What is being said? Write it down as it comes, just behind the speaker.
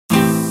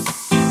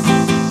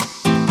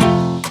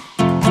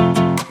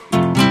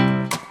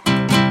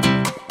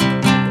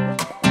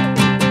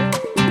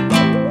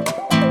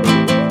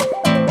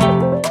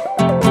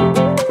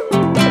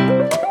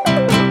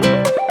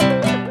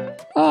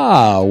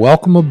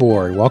welcome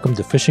aboard. Welcome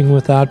to Fishing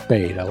Without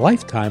Bait, a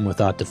lifetime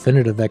without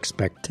definitive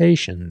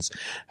expectations,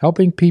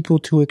 helping people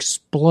to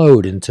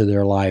explode into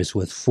their lives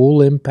with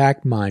full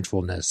impact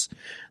mindfulness.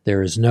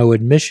 There is no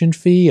admission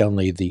fee,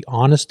 only the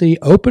honesty,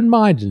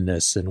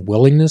 open-mindedness, and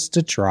willingness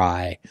to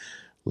try.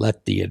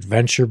 Let the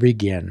adventure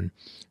begin.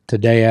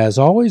 Today, as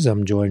always,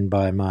 I'm joined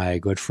by my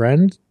good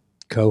friend,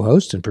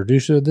 co-host, and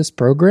producer of this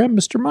program,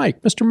 Mr.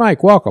 Mike. Mr.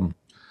 Mike, welcome.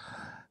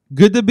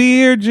 Good to be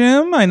here,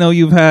 Jim. I know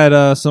you've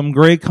had some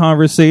great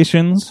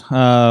conversations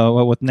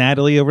with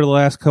Natalie over the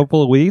last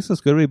couple of weeks. It's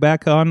good to be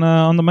back on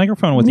the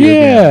microphone with you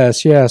again.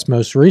 Yes.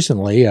 Most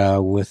recently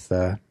with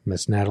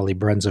Miss Natalie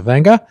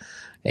Brenzavenga.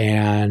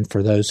 And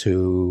for those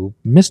who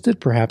missed it,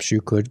 perhaps you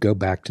could go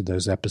back to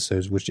those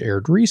episodes which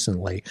aired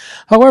recently.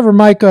 However,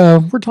 Mike,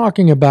 we're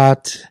talking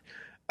about...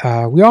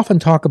 we often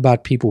talk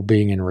about people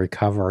being in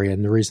recovery,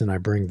 and the reason I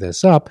bring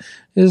this up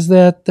is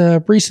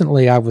that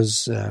recently I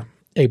was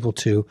able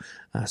to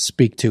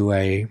speak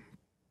to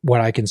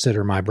what I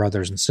consider my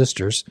brothers and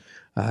sisters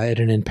at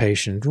an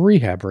inpatient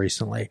rehab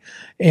recently.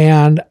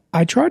 And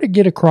I try to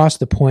get across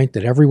the point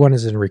that everyone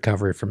is in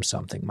recovery from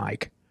something,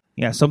 Mike.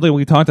 Yeah, something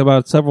we talked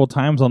about several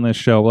times on this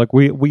show. Like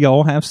we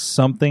all have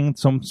something,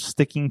 some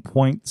sticking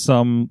point,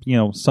 something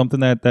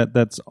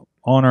that's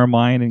on our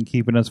mind and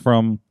keeping us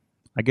from,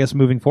 I guess,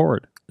 moving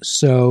forward.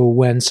 So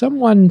when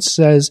someone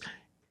says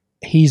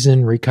he's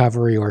in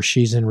recovery or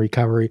she's in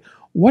recovery,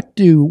 what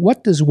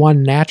does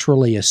one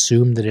naturally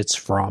assume that it's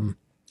from?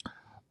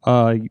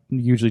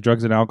 Usually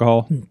drugs and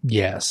alcohol.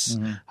 Yes.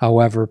 Mm-hmm.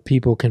 However,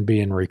 people can be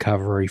in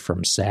recovery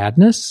from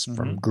sadness,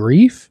 from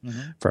grief,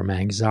 from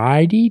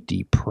anxiety,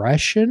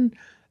 depression,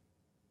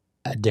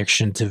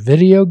 addiction to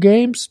video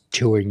games,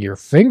 chewing your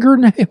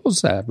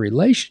fingernails,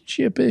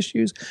 relationship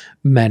issues,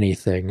 many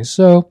things.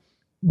 So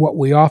what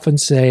we often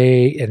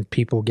say, and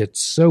people get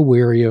so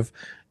weary of,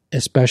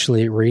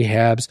 especially at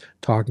rehabs,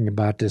 talking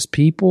about this: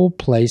 people,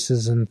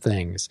 places, and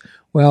things.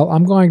 Well,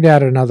 I'm going to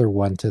add another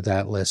one to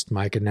that list,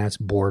 Mike, and that's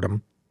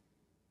boredom.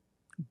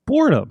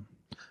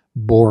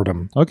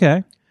 Boredom.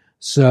 Okay.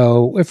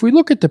 So if we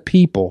look at the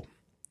people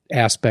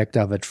aspect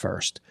of it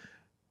first,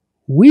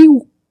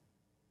 we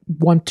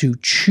want to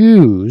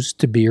choose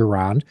to be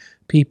around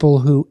people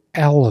who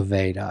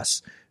elevate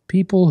us,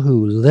 people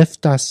who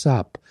lift us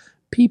up,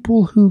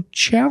 people who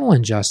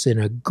challenge us in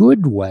a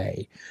good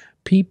way,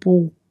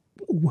 people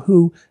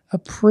who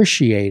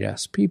appreciate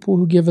us, people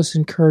who give us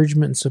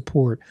encouragement and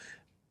support,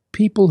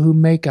 people who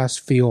make us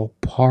feel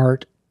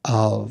part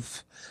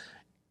of.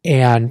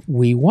 And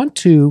we want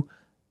to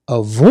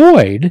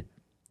avoid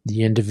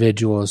the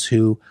individuals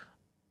who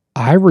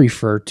I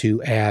refer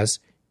to as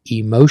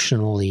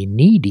emotionally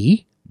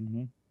needy,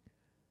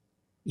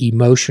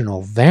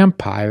 emotional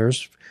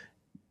vampires,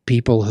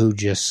 people who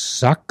just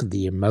suck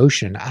the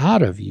emotion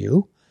out of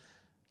you,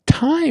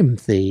 time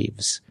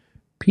thieves,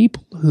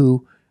 people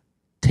who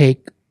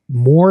take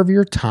more of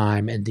your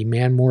time and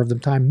demand more of the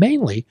time,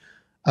 mainly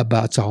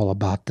it's all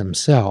about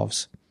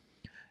themselves.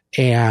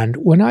 And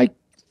when I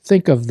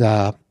think of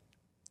the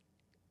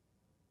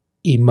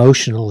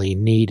emotionally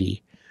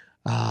needy,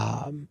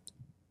 I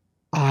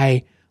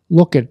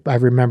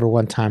remember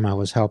one time I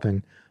was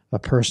helping a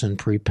person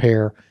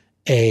prepare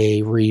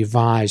a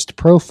revised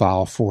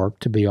profile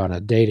to be on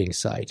a dating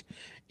site.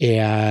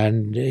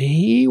 And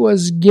he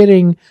was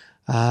getting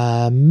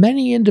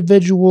many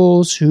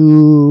individuals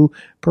who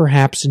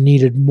perhaps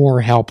needed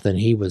more help than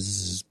he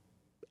was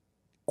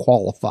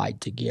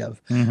qualified to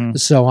give.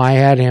 So I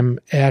had him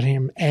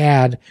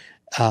add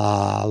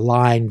a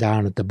line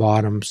down at the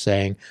bottom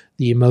saying,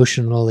 "The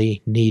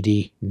emotionally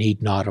needy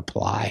need not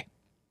apply."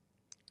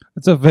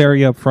 That's a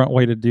very upfront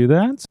way to do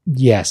that.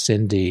 Yes,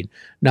 indeed.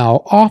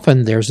 Now,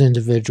 often there's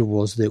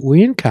individuals that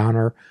we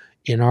encounter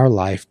in our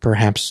life,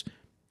 perhaps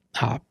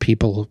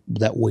people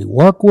that we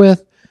work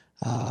with,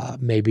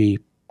 maybe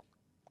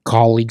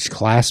colleagues,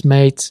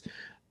 classmates,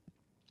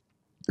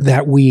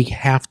 that we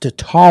have to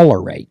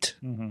tolerate.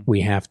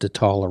 We have to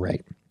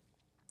tolerate.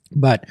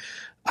 But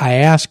I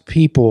ask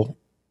people,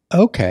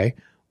 okay,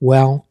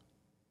 well,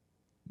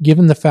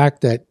 given the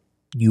fact that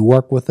you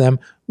work with them,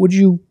 would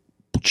you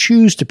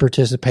choose to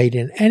participate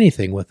in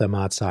anything with them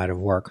outside of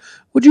work?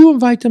 Would you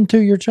invite them to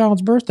your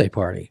child's birthday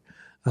party?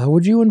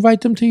 Would you invite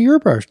them to your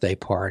birthday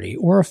party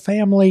or a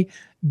family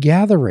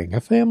gathering,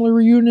 a family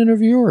reunion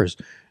of yours?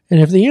 And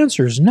if the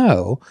answer is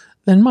no,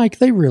 then, Mike,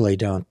 they really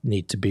don't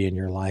need to be in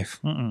your life.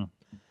 And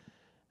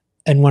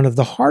one of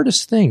the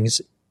hardest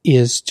things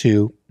is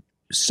to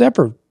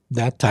sever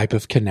that type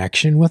of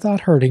connection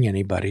without hurting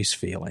anybody's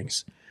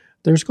feelings.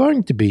 There's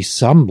going to be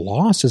some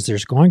losses.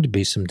 There's going to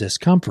be some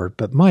discomfort.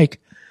 But,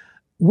 Mike,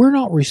 we're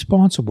not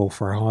responsible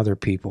for how other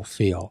people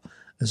feel.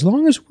 As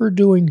long as we're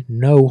doing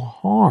no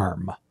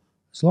harm,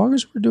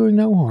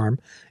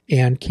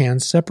 and can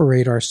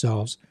separate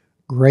ourselves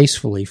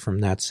gracefully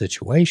from that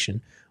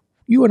situation,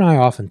 you and I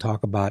often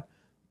talk about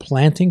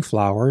planting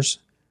flowers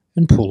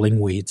and pulling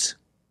weeds.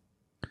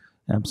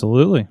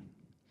 Absolutely.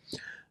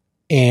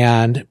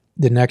 And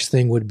the next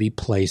thing would be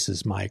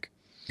places, Mike.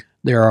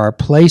 There are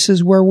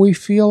places where we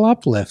feel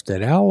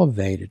uplifted,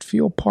 elevated,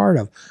 feel part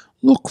of.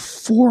 Look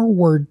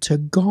forward to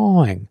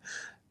going.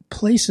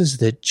 Places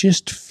that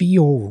just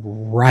feel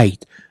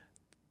right,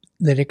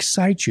 that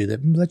excite you,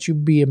 that let you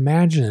be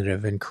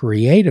imaginative and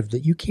creative,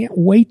 that you can't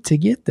wait to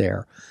get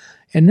there.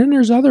 And then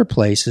there's other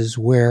places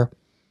where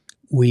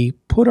we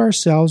put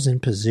ourselves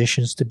in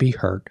positions to be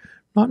hurt,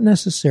 not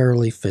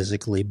necessarily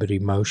physically, but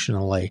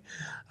emotionally.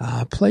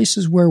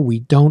 Places where we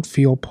don't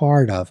feel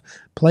part of,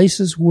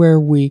 places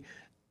where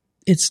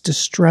it's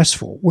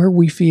distressful, where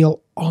we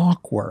feel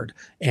awkward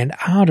and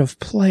out of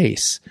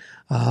place.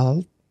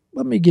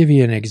 Let me give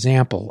you an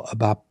example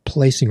about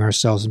placing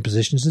ourselves in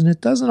positions, and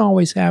it doesn't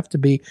always have to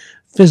be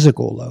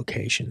physical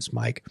locations,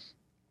 Mike.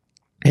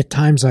 At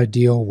times I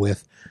deal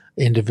with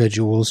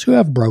individuals who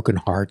have broken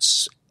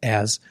hearts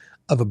as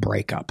of a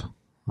breakup.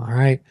 All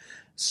right.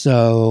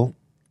 So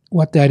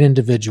what that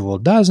individual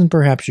does, and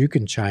perhaps you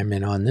can chime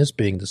in on this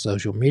being the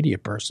social media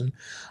person,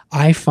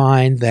 I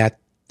find that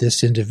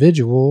this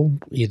individual,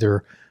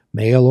 either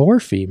male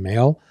or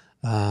female,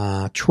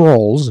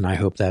 trolls, and I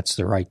hope that's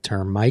the right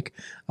term, Mike,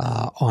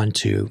 on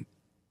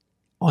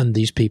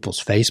these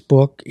people's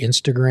Facebook,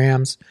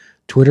 Instagrams,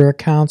 Twitter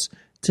accounts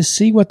to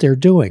see what they're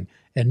doing.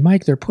 And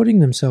Mike, they're putting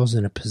themselves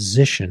in a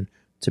position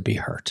to be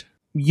hurt.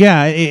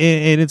 Yeah,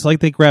 it's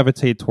like they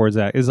gravitate towards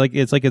that.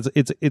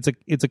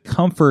 It's a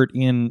comfort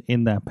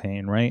in that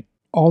pain, right?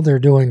 All they're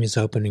doing is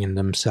opening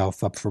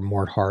themselves up for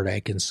more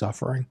heartache and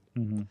suffering.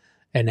 Mm-hmm.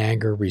 And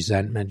anger,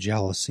 resentment,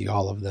 jealousy,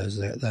 all of those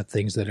the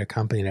things that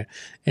accompany it.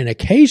 And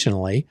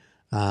occasionally,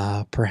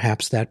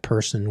 perhaps that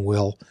person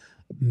will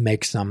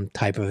make some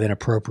type of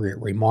inappropriate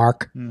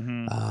remark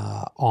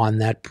on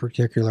that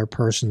particular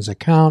person's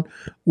account,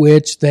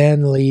 which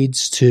then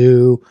leads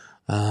to,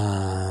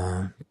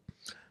 I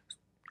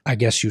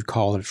guess you'd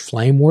call it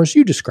flame wars.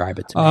 You describe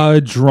it to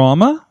me.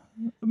 Drama,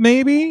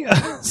 maybe.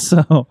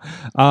 So,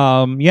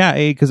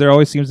 because there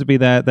always seems to be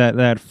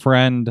that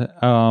friend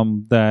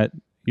that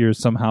you're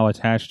somehow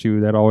attached to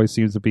that always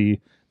seems to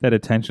be that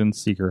attention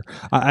seeker.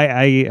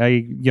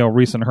 I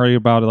recently heard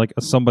about it, like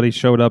somebody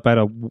showed up at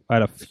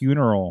a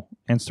funeral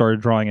and started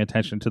drawing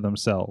attention to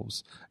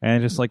themselves,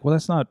 and just like, well,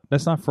 that's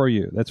not for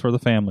you. That's for the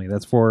family.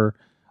 That's for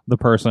the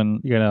person.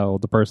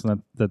 The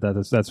person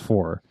that's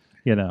for.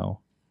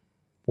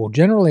 Well,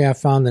 generally, I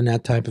found in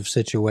that type of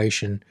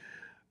situation,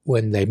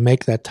 when they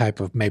make that type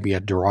of maybe a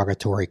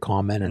derogatory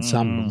comment and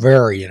some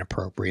very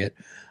inappropriate,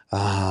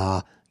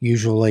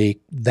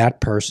 usually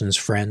that person's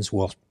friends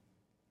will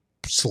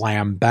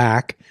slam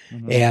back,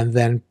 and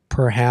then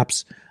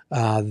perhaps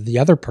the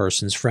other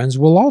person's friends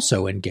will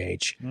also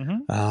engage.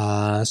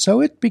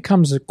 So it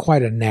becomes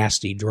quite a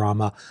nasty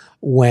drama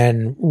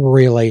when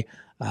really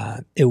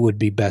it would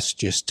be best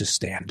just to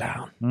stand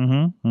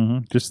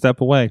down. Just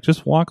step away.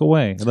 Just walk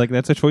away. Like,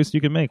 that's a choice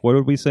you can make. What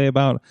would we say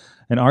about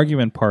an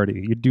argument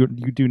party? You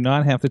do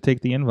not have to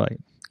take the invite.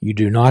 You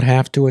do not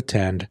have to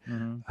attend.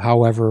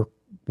 However,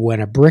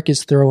 when a brick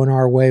is thrown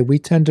our way, we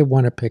tend to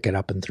want to pick it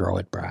up and throw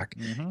it back,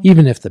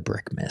 even if the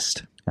brick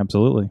missed.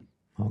 Absolutely.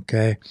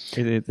 Okay.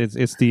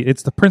 It's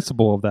the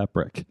principle of that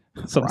brick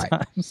sometimes.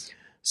 Right.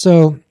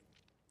 So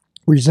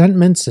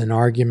resentments and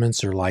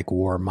arguments are like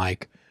war,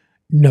 Mike.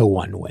 No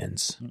one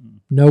wins.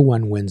 No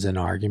one wins an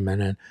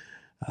argument.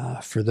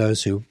 And for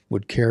those who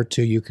would care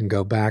to, you can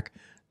go back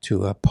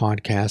to a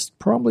podcast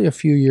probably a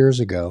few years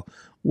ago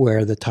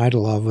where the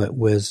title of it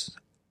was,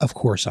 Of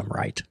Course I'm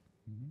Right.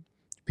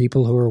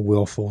 People who are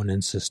willful and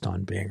insist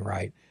on being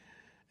right.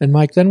 And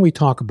Mike, then we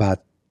talk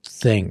about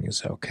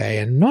things, okay?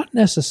 And not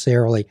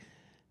necessarily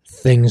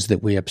things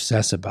that we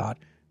obsess about.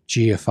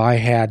 Gee, if I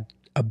had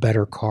a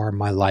better car,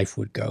 my life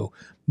would go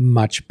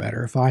much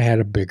better. If I had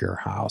a bigger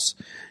house,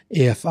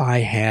 if I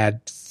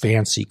had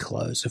fancy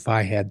clothes, if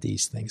I had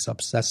these things,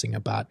 obsessing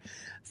about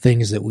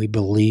things that we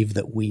believe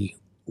that we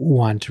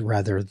want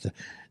rather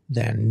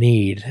than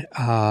need.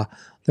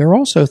 There are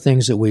also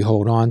things that we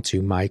hold on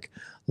to, Mike,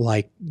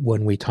 like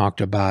when we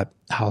talked about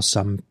how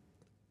some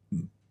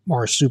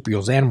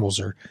marsupials, animals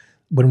are,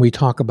 when we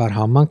talk about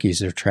how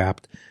monkeys are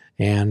trapped,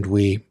 and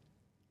we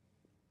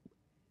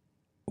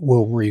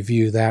will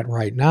review that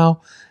right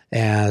now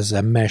as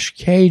a mesh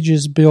cage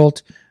is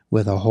built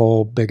with a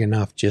hole big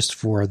enough just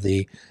for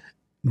the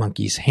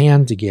monkey's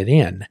hand to get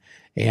in.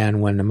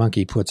 And when the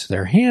monkey puts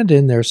their hand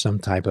in, there's some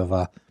type of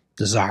a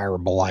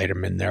desirable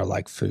item in there,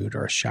 like food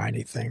or a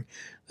shiny thing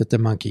that the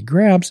monkey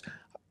grabs,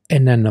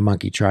 and then the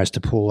monkey tries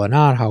to pull it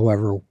out.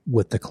 However,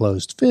 with the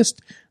closed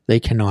fist, they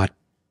cannot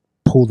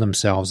pull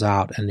themselves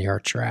out and they are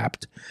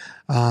trapped.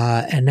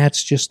 And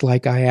that's just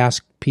like I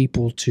ask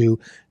people to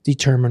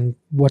determine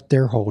what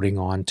they're holding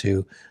on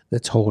to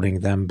that's holding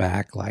them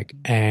back, like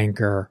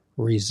anger,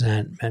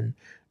 resentment,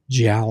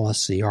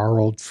 jealousy, our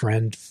old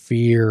friend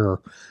fear,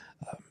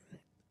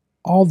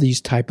 all these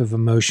type of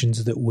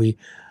emotions that we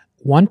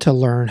want to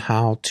learn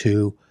how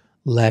to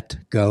let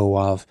go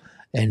of.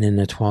 And in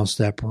the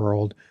 12-step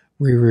world,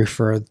 we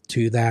refer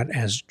to that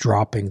as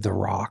dropping the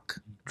rock.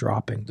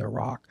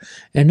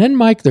 And then,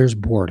 Mike, there's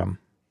boredom.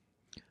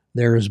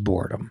 There is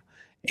boredom.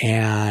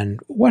 And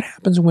what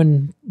happens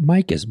when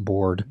Mike is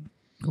bored?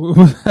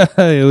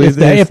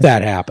 if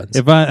that happens.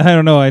 If I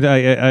don't know,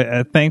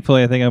 I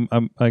thankfully I think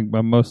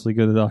I'm mostly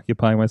good at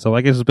occupying myself.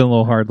 I guess it's been a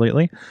little hard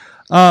lately.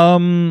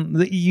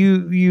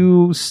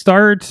 You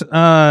start.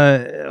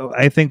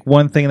 I think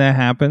one thing that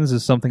happens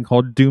is something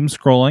called doom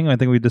scrolling. I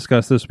think we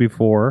discussed this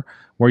before,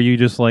 where you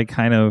just like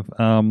kind of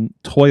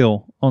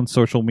toil on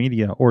social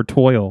media,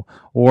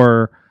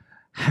 or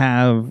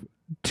have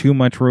too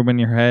much room in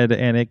your head,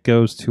 and it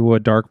goes to a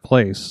dark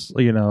place,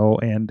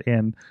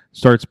 and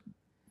starts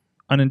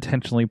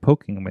unintentionally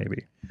poking,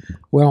 maybe.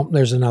 Well,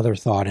 there's another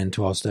thought in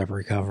 12-step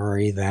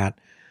recovery that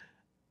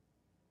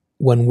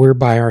when we're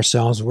by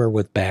ourselves, we're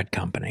with bad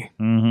company.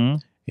 Mm-hmm.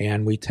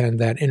 And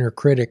that inner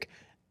critic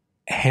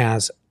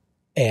has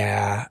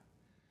a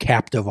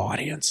captive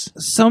audience.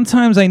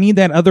 Sometimes I need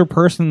that other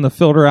person to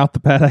filter out the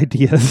bad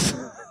ideas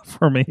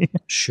for me.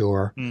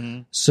 Sure.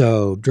 Mm-hmm.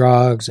 So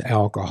drugs,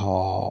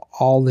 alcohol,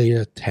 all the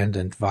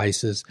attendant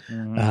vices,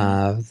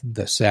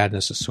 the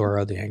sadness, the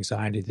sorrow, the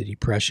anxiety, the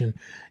depression,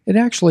 it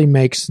actually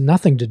makes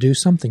nothing to do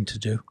something to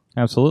do.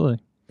 Absolutely.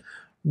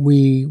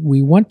 We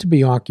want to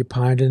be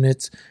occupied, and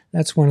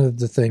that's one of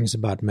the things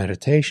about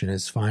meditation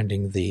is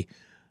finding the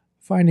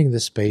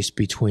space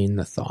between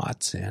the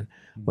thoughts. And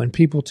when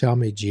people tell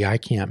me, "Gee, I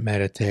can't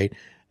meditate,"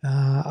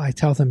 I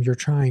tell them you're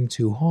trying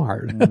too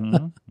hard.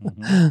 Mm-hmm.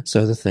 Mm-hmm.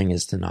 So the thing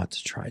is not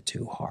to try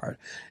too hard.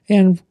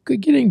 And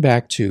getting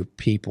back to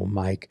people,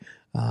 Mike,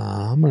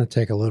 I'm going to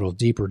take a little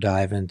deeper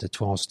dive into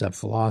 12-step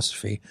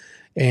philosophy.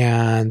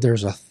 And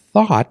there's a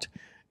thought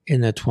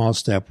in the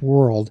 12-step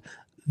world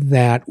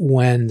that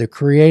when the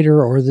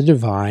creator or the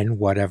divine,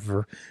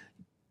 whatever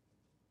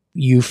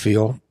you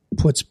feel,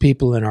 puts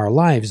people in our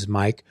lives,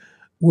 Mike,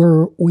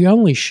 we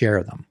only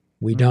share them.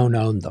 We don't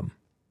own them.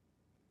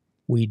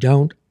 We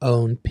don't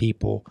own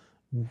people.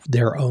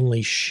 They're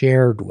only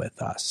shared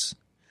with us.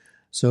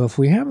 So if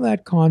we have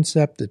that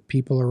concept that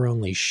people are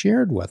only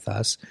shared with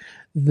us,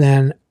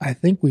 then I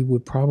think we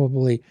would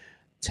probably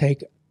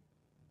take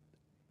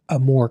a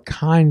more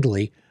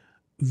kindly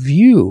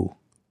view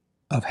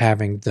of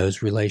having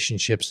those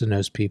relationships and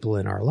those people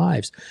in our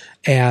lives.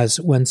 As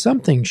when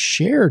something's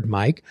shared,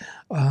 Mike,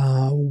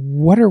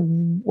 what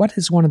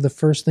is one of the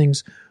first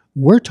things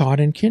we're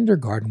taught in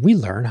kindergarten? We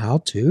learn how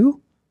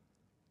to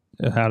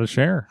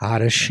share. How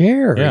to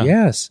share, Yeah.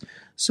 Yes.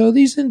 So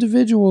these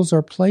individuals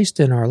are placed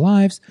in our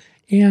lives,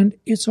 and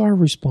it's our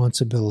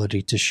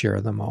responsibility to share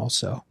them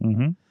also.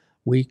 Mm-hmm.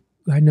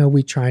 I know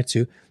we try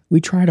to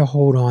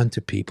hold on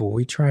to people.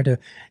 We try to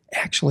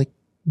actually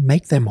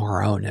make them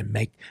our own and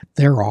make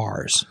they're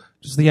ours.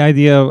 Just the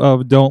idea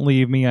of don't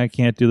leave me, I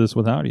can't do this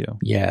without you.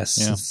 Yes.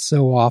 Yeah.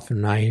 So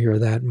often I hear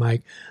that,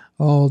 Mike.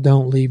 Oh,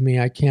 don't leave me.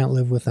 I can't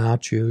live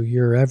without you.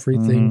 You're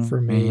everything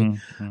for me.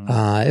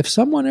 Mm-hmm. If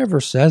someone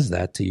ever says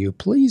that to you,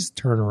 please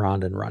turn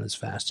around and run as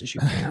fast as you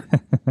can.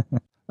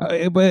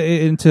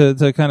 But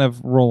to kind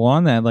of roll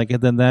on that, like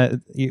then that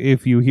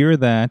if you hear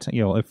that,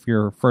 if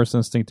your first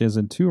instinct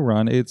isn't to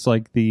run, it's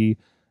like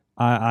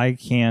I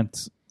can't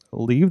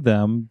leave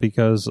them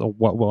because of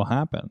what will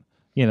happen,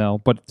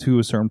 But to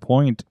a certain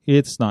point,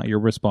 it's not your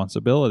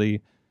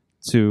responsibility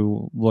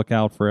to look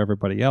out for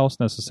everybody else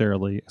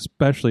necessarily,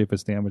 especially if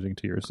it's damaging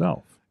to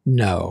yourself.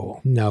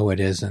 No, it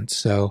isn't.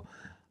 So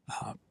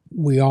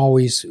we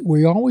always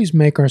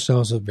make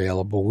ourselves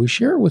available. We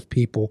share with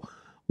people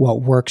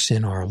what works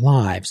in our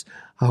lives.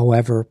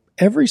 However,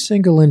 every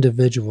single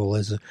individual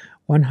is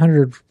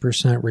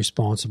 100%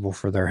 responsible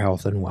for their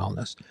health and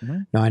wellness.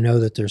 Mm-hmm. Now, I know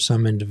that there's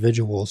some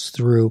individuals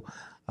through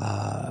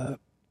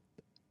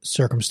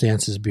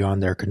circumstances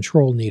beyond their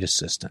control need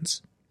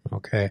assistance.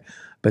 Okay.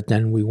 But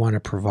then we want to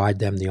provide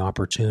them the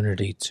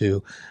opportunity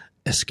to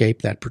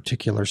escape that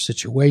particular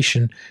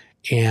situation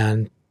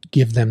and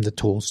give them the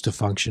tools to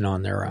function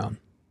on their own.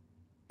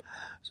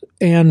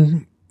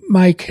 And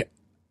Mike,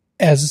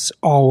 as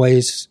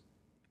always,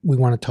 we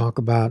want to talk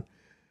about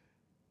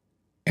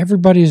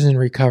everybody's in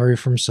recovery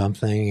from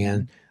something,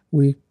 and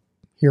we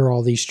hear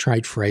all these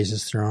trite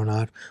phrases thrown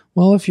out.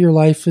 Well, if your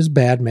life is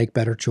bad, make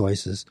better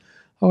choices.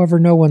 However,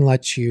 no one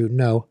lets you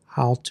know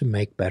how to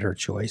make better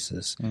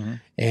choices. Mm-hmm.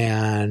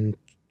 And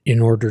in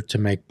order to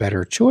make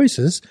better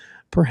choices,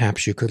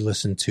 perhaps you could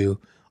listen to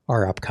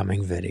our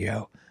upcoming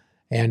video.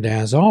 And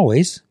as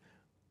always,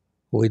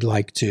 we'd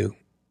like to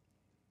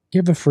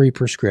give a free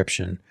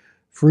prescription,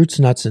 fruits,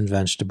 nuts, and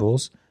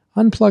vegetables,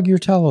 unplug your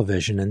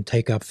television and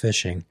take up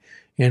fishing.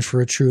 And for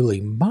a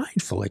truly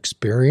mindful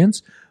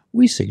experience,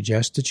 we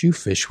suggest that you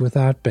fish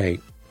without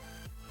bait.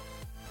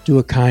 Do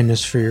a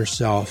kindness for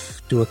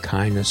yourself, do a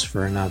kindness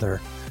for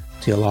another.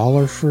 Till all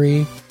are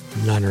free,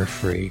 none are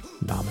free.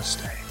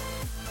 Namaste.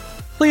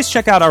 Please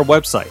check out our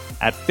website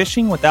at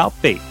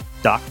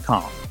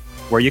fishingwithoutbait.com,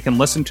 where you can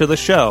listen to the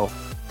show,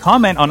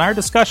 comment on our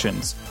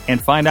discussions,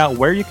 and find out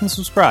where you can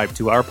subscribe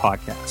to our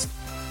podcast.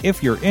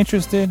 If you're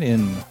interested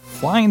in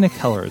flying the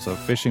colors of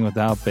Fishing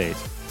Without Bait,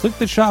 click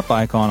the shop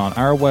icon on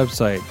our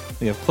website.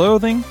 We have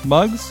clothing,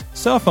 mugs,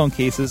 cell phone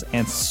cases,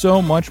 and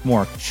so much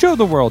more. Show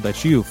the world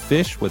that you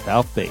fish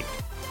without bait.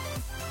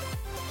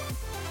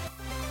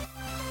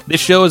 This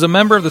show is a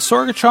member of the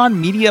Sorgatron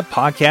Media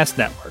Podcast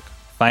Network.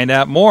 Find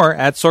out more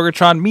at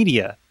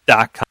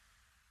sorgatronmedia.com.